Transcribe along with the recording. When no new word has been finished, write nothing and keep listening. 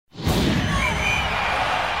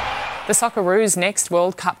The Socceroos' next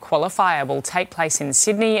World Cup qualifier will take place in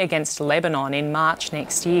Sydney against Lebanon in March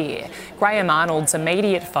next year. Graham Arnold's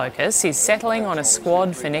immediate focus is settling on a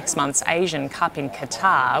squad for next month's Asian Cup in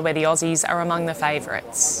Qatar, where the Aussies are among the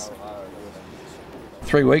favourites.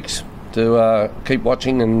 3 weeks to keep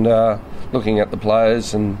watching and looking at the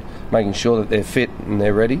players and making sure that they're fit and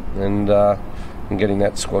they're ready and getting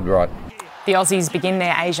that squad right. The Aussies begin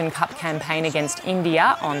their Asian Cup campaign against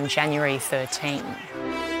India on January 13.